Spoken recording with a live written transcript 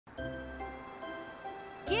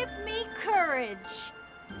give me courage.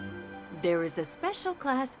 There is a special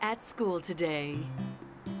class at school today.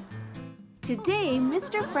 Today,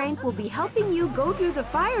 Mr. Frank will be helping you go through the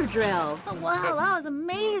fire drill. Oh, wow, that was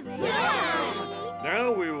amazing. Yeah!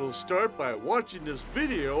 Now we will start by watching this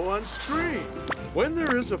video on screen. When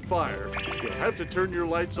there is a fire, you'll have to turn your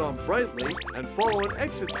lights on brightly and follow an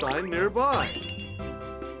exit sign nearby.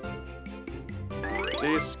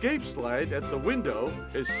 The escape slide at the window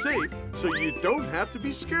is safe, so you don't have to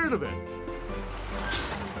be scared of it.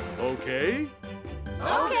 Okay?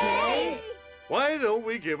 Okay! Why don't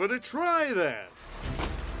we give it a try then?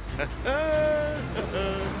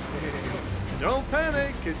 Don't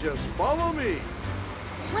panic and just follow me.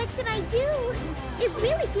 What should I do? It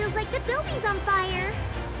really feels like the building's on fire.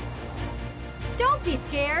 Don't be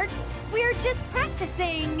scared. We're just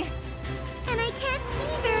practicing. And I can't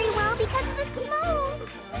see very well because of the smoke.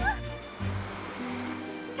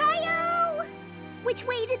 Taiyo! Which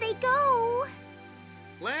way did they go?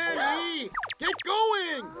 Lani, get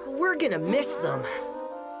going! We're gonna miss them.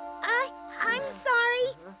 I'm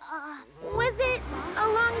sorry. Was it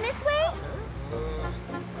along this way?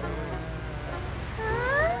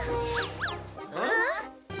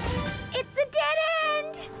 It's a dead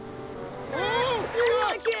end!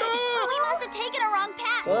 Stop! We must have taken a wrong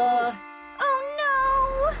path. Oh,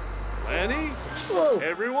 no! Lani, Whoa.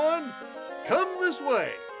 everyone, come this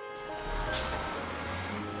way.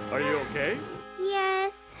 Are you okay?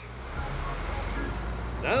 Yes.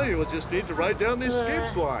 Now you'll just need to ride down the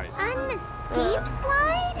escape slide. An escape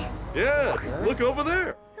slide? Yeah, look over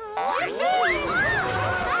there.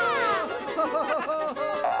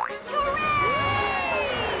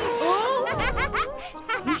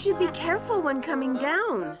 You should be careful when coming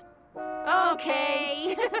down.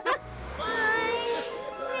 Okay. I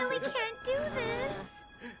really can't do this.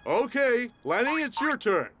 Okay, Lani, it's your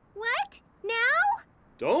turn. What? Now?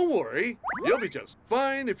 Don't worry. You'll be just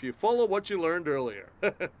fine if you follow what you learned earlier.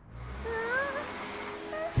 It's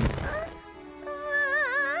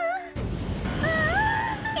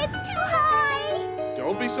too high.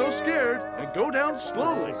 Don't be so scared and go down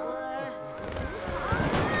slowly.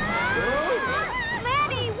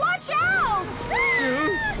 Lani, watch out!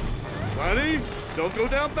 Lani, don't go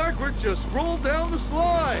down backward. Just roll down the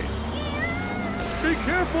slide. Be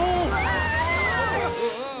careful.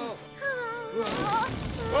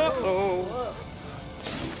 Uh-oh.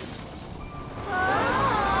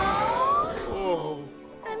 Oh.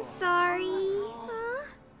 I'm sorry.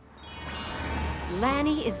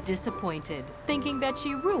 Lani is disappointed, thinking that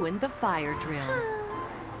she ruined the fire drill.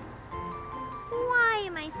 Why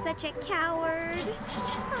am I such a coward?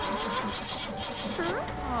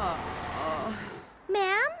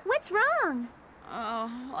 Ma'am, what's wrong? Oh,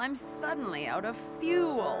 I'm suddenly out of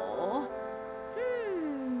fuel.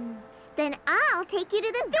 Then I'll take you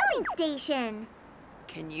to the filling station.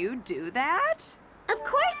 Can you do that? Of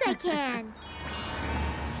course I can.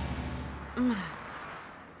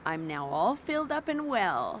 I'm now all filled up and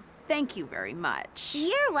well. Thank you very much.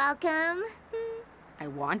 You're welcome. I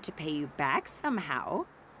want to pay you back somehow.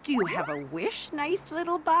 Do you have a wish, nice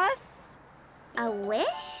little bus? A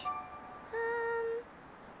wish?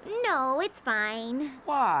 No, it's fine.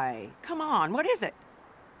 Why? Come on, what is it?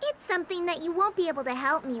 It's something that you won't be able to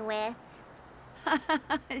help me with.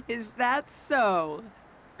 Is that so?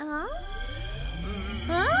 Huh?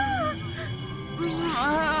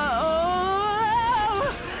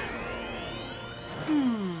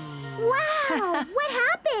 Wow! What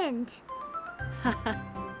happened?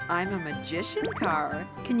 I'm a magician car.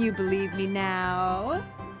 Can you believe me now?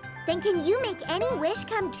 Then can you make any wish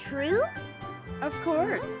come true? Of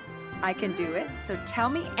course. I can do it, so tell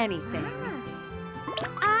me anything.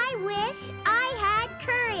 I wish I had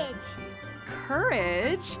courage.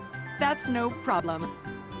 Courage? That's no problem.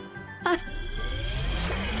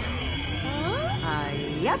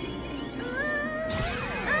 Yep.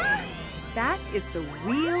 That is the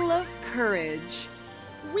Wheel of Courage.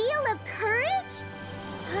 Wheel of Courage?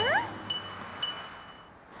 Huh?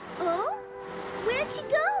 Oh? Where'd she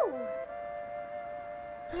go?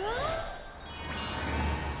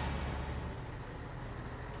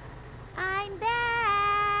 I'm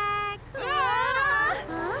back.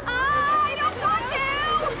 I don't want to.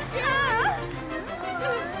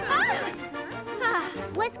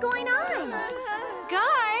 What's going on?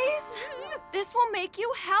 Guys, this will make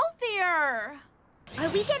you healthier. Are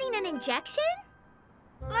we getting an injection?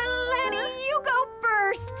 Lani, you go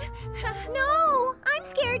first. No, I'm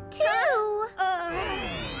scared too.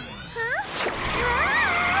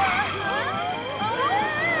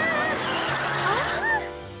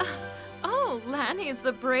 Oh, Lani's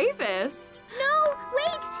the bravest. No,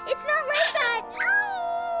 wait, it's not like that.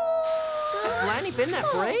 isn't that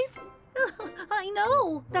brave? I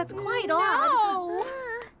know. That's quite odd. Oh,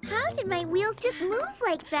 how did my wheels just move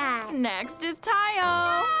like that? Next is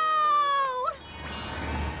Taiyo.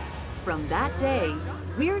 From that day,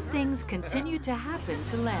 weird things continued to happen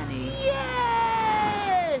to Lani.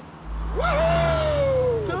 Yay!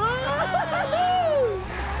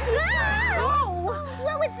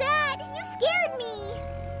 What was that? You scared me.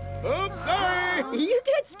 Oops, sorry. You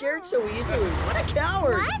get scared so easily. What a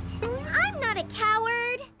coward. What? I'm not a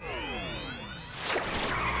coward.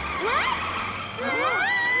 What?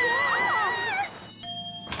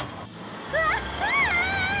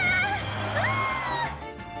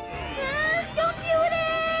 Don't do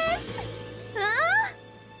this! Huh?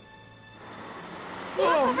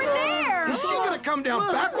 Over there! Is she gonna come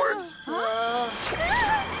down backwards?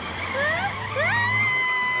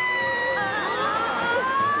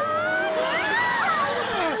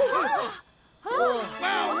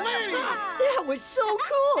 Wow, Lani! That was so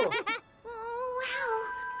cool. Oh, wow.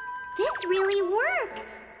 This really works.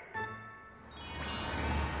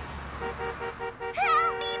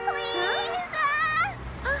 Help me, please!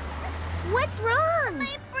 What's wrong?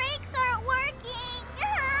 My brakes aren't working.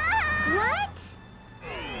 What?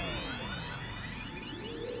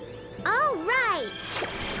 All right.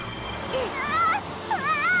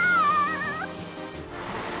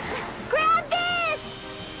 Grab this!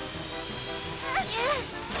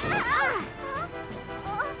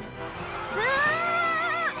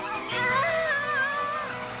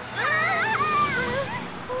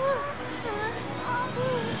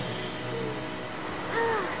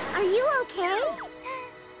 Are you okay?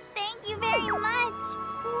 Thank you very much.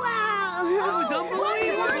 Wow. That was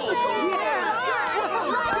unbelievable!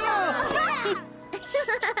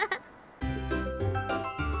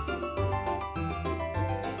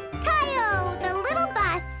 Taiyo, the little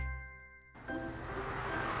bus.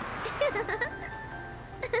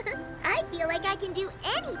 I feel like I can do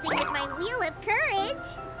anything with my wheel of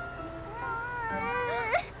courage.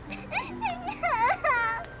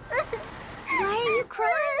 Why are you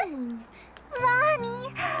crying?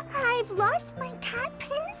 Lani, I've lost my cat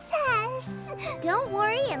princess. Don't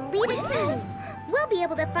worry and leave it to me. We'll be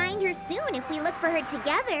able to find her soon if we look for her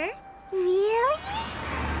together. Really?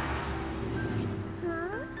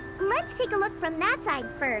 Huh? Let's take a look from that side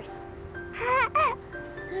first. Huh?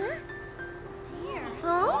 Dear.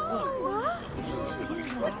 Oh?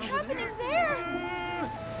 What's happening there?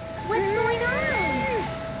 What's going on?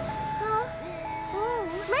 Oh,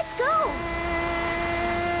 let's go.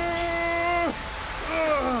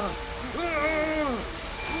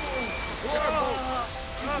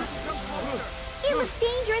 It looks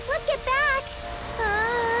dangerous. Let's get back.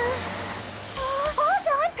 Hold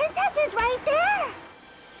on. Princess is right there.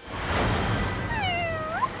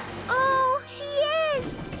 Oh, she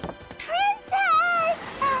is. Princess!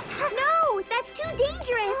 No, that's too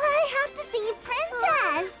dangerous. I have to see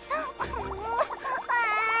Princess.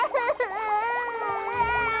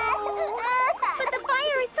 But the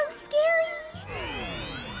fire is so scary.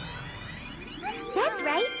 That's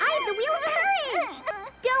right. I have the wheel of courage.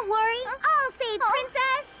 Don't worry. I'll save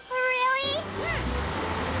Princess. Really?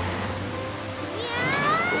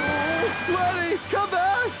 Yeah. Lani, come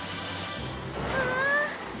back!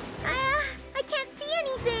 I can't see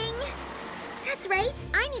anything. That's right.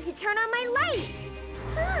 I need to turn on my light.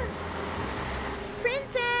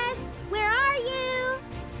 Princess, where are you?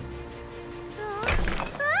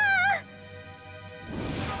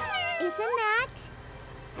 Isn't that?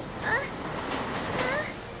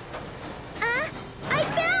 I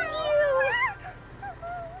found you!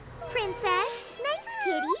 Princess, nice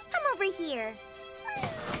kitty. Come over here.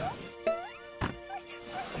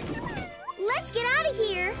 Let's get out of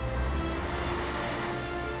here.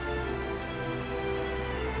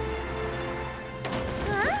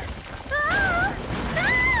 Huh? Ah! Ah!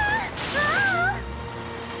 Ah!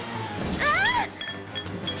 Ah!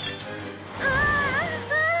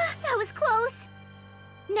 Ah! That was close.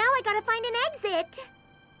 Now I gotta find an exit.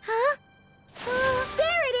 Huh?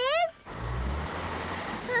 There it is.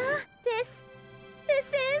 This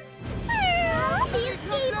is the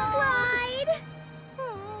escape slide.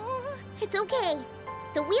 Oh, it's okay.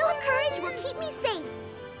 The wheel of courage will keep me safe.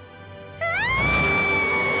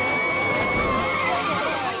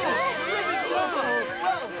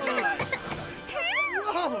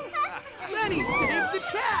 Lani saved the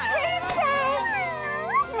cat! Princess!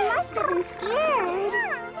 You must have been scared.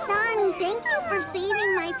 Lani, thank you for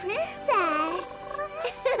saving my princess.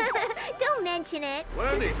 Don't mention it.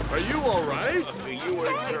 Lani, are you all right? You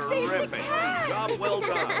were terrific. Job well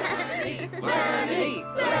done. Lani!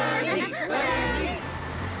 Lani! Lani!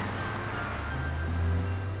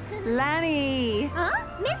 Lani! Huh?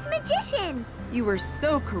 Miss Magician! You were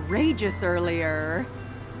so courageous earlier.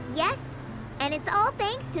 Yes, and it's all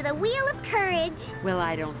thanks to the Wheel of Courage. Well,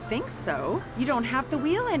 I don't think so. You don't have the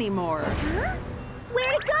wheel anymore. Huh?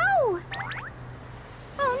 Where'd it go?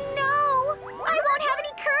 Oh no! I won't have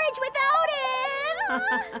any courage without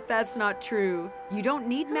it! That's not true. You don't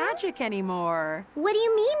need magic anymore. What do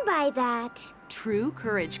you mean by that? True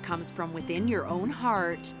courage comes from within your own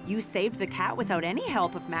heart. You saved the cat without any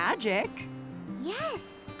help of magic. Yes,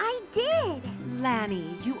 I did.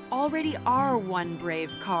 Lani, you already are one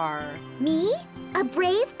brave car. Me? A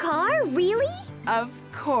brave car? Really? Of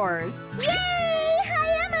course. Yay!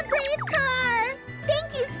 I am a brave car!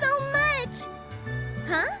 Thank you so much!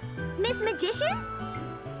 Huh? Miss Magician?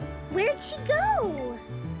 Where'd she go?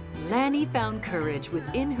 Lani found courage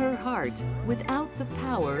within her heart without the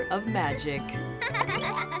power of magic.